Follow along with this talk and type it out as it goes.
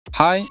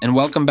Hi, and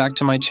welcome back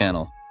to my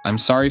channel. I'm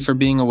sorry for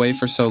being away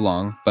for so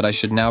long, but I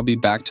should now be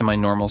back to my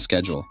normal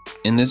schedule.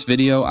 In this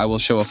video, I will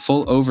show a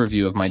full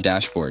overview of my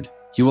dashboard.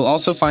 You will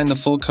also find the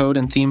full code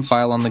and theme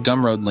file on the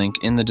Gumroad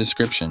link in the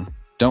description.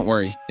 Don't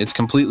worry, it's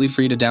completely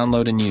free to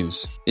download and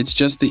use. It's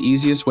just the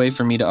easiest way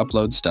for me to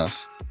upload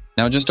stuff.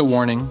 Now just a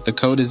warning, the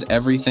code is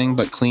everything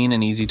but clean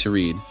and easy to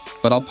read,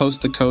 but I'll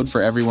post the code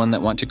for everyone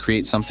that want to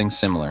create something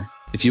similar.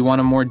 If you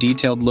want a more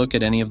detailed look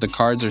at any of the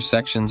cards or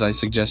sections, I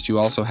suggest you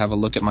also have a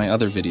look at my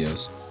other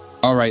videos.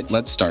 Alright,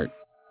 let's start.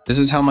 This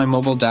is how my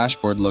mobile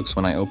dashboard looks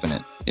when I open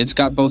it. It's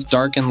got both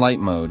dark and light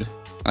mode.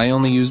 I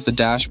only use the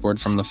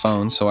dashboard from the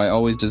phone, so I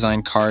always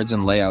design cards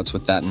and layouts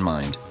with that in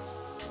mind.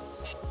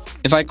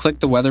 If I click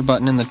the weather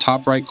button in the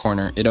top right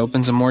corner, it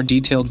opens a more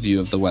detailed view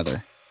of the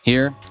weather.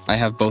 Here, I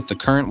have both the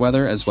current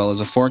weather as well as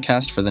a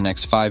forecast for the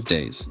next 5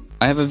 days.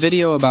 I have a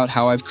video about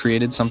how I've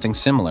created something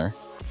similar,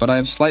 but I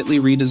have slightly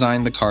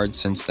redesigned the cards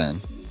since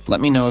then.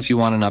 Let me know if you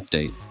want an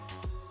update.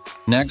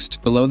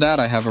 Next, below that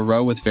I have a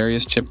row with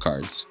various chip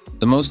cards.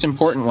 The most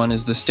important one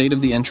is the state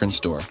of the entrance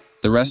door.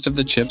 The rest of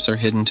the chips are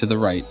hidden to the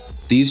right.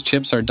 These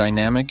chips are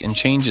dynamic and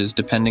changes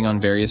depending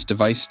on various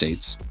device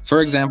states.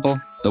 For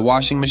example, the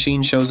washing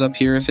machine shows up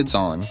here if it's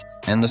on,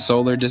 and the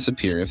solar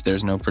disappear if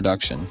there's no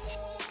production.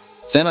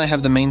 Then I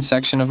have the main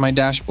section of my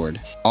dashboard,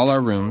 all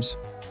our rooms.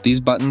 These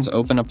buttons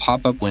open a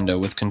pop-up window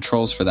with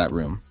controls for that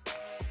room.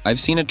 I've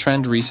seen a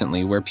trend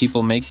recently where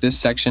people make this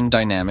section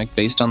dynamic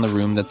based on the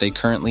room that they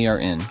currently are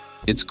in.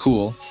 It's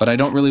cool, but I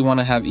don't really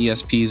want to have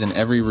ESPs in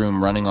every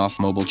room running off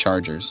mobile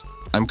chargers.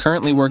 I'm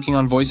currently working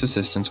on voice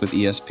assistants with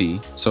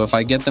ESP, so if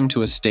I get them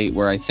to a state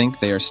where I think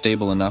they are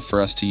stable enough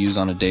for us to use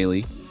on a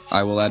daily,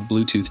 I will add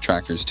Bluetooth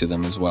trackers to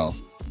them as well.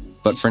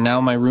 But for now,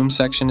 my room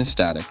section is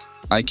static.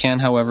 I can,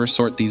 however,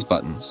 sort these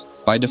buttons.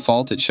 By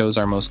default, it shows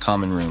our most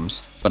common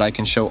rooms, but I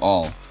can show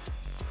all.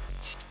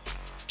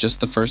 Just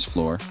the first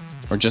floor,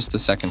 or just the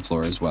second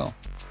floor as well.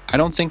 I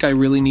don't think I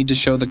really need to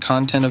show the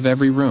content of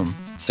every room.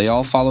 They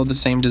all follow the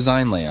same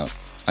design layout.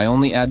 I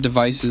only add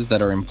devices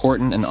that are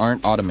important and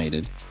aren't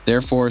automated.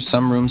 Therefore,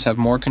 some rooms have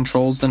more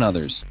controls than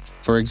others.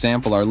 For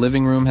example, our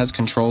living room has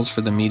controls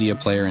for the media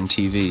player and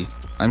TV.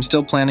 I'm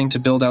still planning to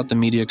build out the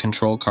media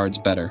control cards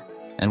better,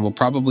 and will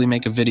probably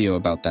make a video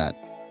about that.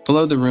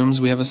 Below the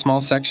rooms, we have a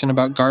small section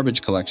about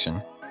garbage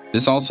collection.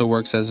 This also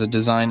works as a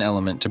design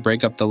element to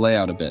break up the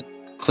layout a bit.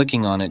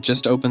 Clicking on it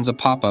just opens a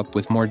pop-up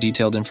with more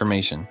detailed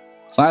information.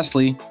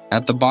 Lastly,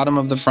 at the bottom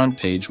of the front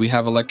page, we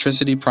have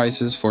electricity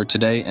prices for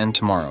today and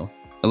tomorrow.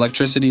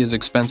 Electricity is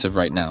expensive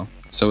right now,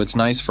 so it's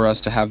nice for us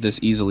to have this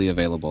easily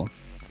available.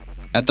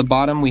 At the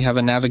bottom, we have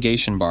a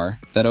navigation bar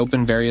that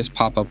open various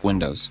pop-up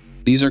windows.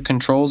 These are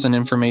controls and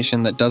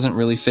information that doesn't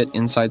really fit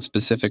inside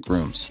specific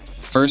rooms.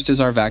 First is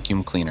our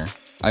vacuum cleaner.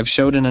 I've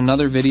showed in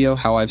another video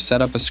how I've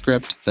set up a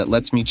script that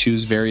lets me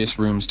choose various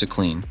rooms to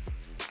clean.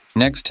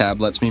 Next tab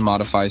lets me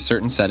modify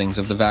certain settings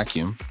of the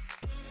vacuum.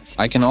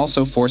 I can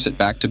also force it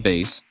back to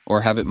base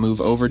or have it move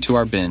over to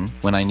our bin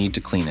when I need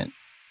to clean it.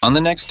 On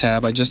the next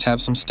tab, I just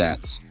have some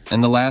stats,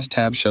 and the last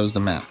tab shows the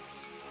map.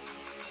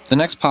 The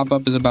next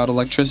pop-up is about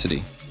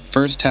electricity.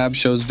 First tab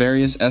shows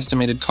various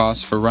estimated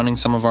costs for running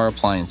some of our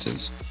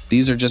appliances.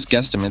 These are just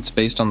guesstimates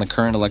based on the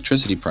current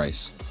electricity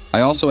price. I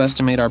also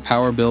estimate our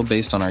power bill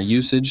based on our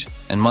usage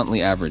and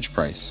monthly average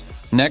price.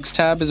 Next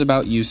tab is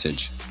about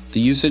usage. The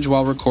usage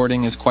while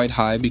recording is quite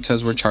high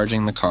because we're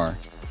charging the car.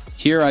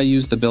 Here I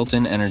use the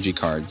built-in energy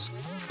cards.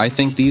 I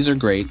think these are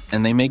great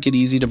and they make it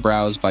easy to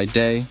browse by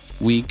day,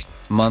 week,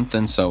 month,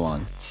 and so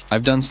on.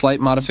 I've done slight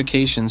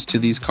modifications to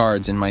these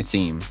cards in my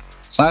theme.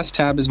 Last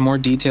tab is more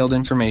detailed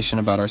information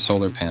about our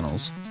solar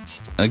panels.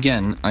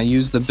 Again, I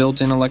use the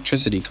built-in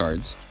electricity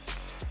cards.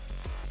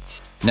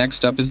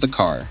 Next up is the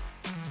car.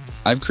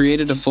 I've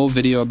created a full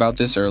video about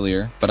this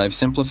earlier, but I've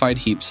simplified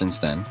heaps since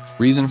then.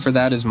 Reason for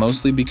that is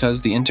mostly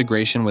because the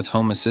integration with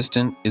Home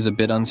Assistant is a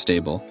bit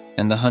unstable,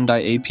 and the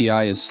Hyundai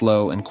API is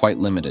slow and quite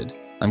limited.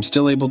 I'm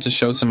still able to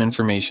show some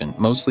information,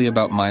 mostly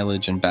about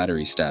mileage and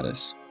battery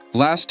status. The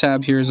last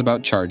tab here is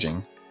about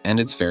charging, and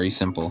it's very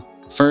simple.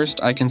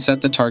 First, I can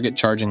set the target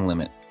charging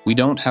limit. We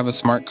don't have a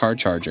smart car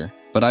charger,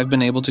 but I've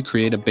been able to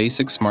create a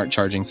basic smart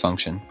charging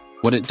function.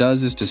 What it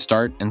does is to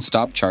start and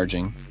stop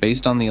charging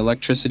based on the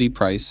electricity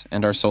price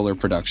and our solar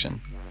production.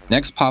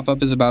 Next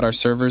pop-up is about our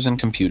servers and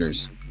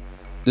computers.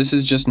 This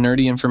is just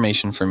nerdy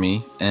information for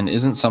me and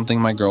isn't something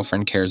my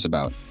girlfriend cares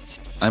about.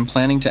 I'm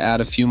planning to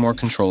add a few more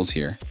controls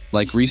here,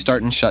 like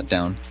restart and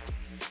shutdown.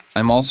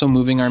 I'm also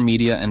moving our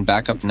media and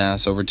backup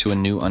NAS over to a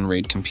new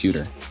Unraid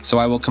computer, so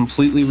I will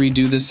completely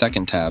redo this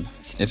second tab.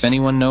 If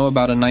anyone know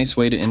about a nice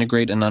way to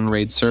integrate an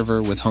Unraid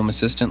server with Home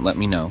Assistant, let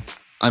me know.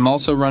 I'm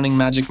also running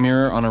Magic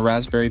Mirror on a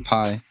Raspberry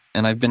Pi,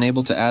 and I've been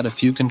able to add a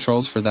few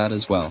controls for that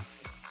as well.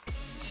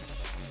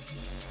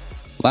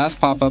 Last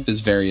pop-up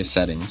is various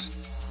settings.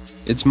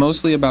 It's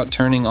mostly about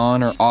turning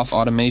on or off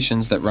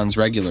automations that runs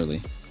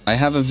regularly. I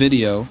have a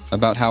video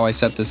about how I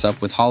set this up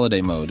with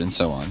holiday mode and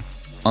so on.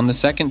 On the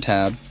second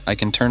tab, I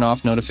can turn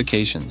off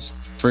notifications.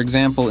 For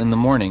example, in the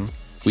morning,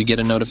 we get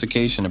a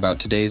notification about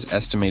today's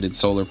estimated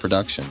solar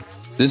production.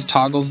 This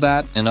toggles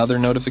that and other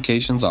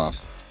notifications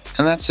off.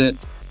 And that's it.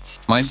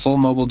 My full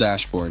mobile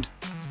dashboard.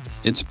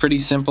 It's pretty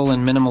simple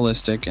and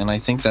minimalistic, and I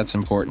think that's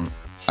important.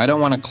 I don't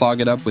want to clog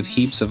it up with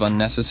heaps of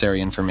unnecessary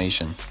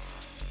information.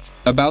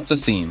 About the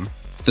theme.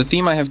 The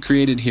theme I have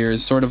created here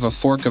is sort of a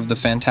fork of the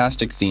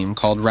fantastic theme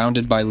called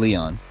Rounded by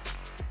Leon.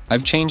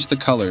 I've changed the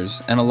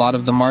colors and a lot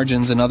of the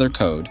margins and other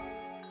code.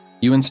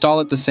 You install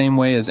it the same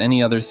way as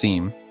any other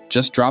theme.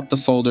 Just drop the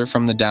folder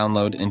from the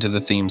download into the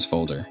themes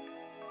folder.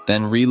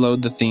 Then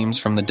reload the themes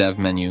from the dev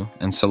menu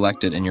and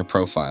select it in your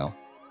profile.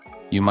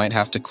 You might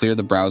have to clear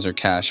the browser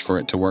cache for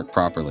it to work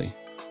properly.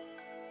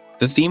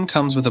 The theme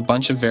comes with a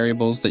bunch of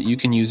variables that you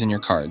can use in your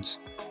cards.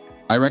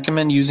 I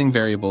recommend using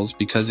variables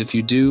because if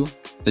you do,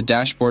 the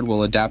dashboard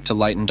will adapt to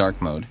light and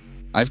dark mode.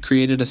 I've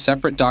created a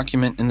separate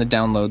document in the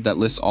download that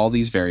lists all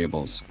these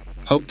variables.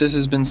 Hope this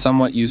has been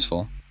somewhat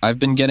useful. I've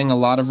been getting a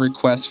lot of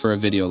requests for a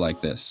video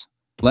like this.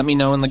 Let me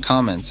know in the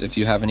comments if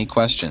you have any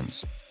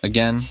questions.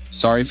 Again,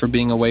 sorry for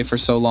being away for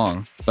so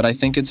long, but I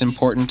think it's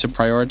important to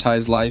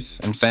prioritize life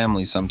and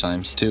family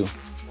sometimes too.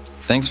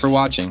 Thanks for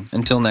watching.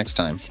 Until next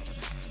time.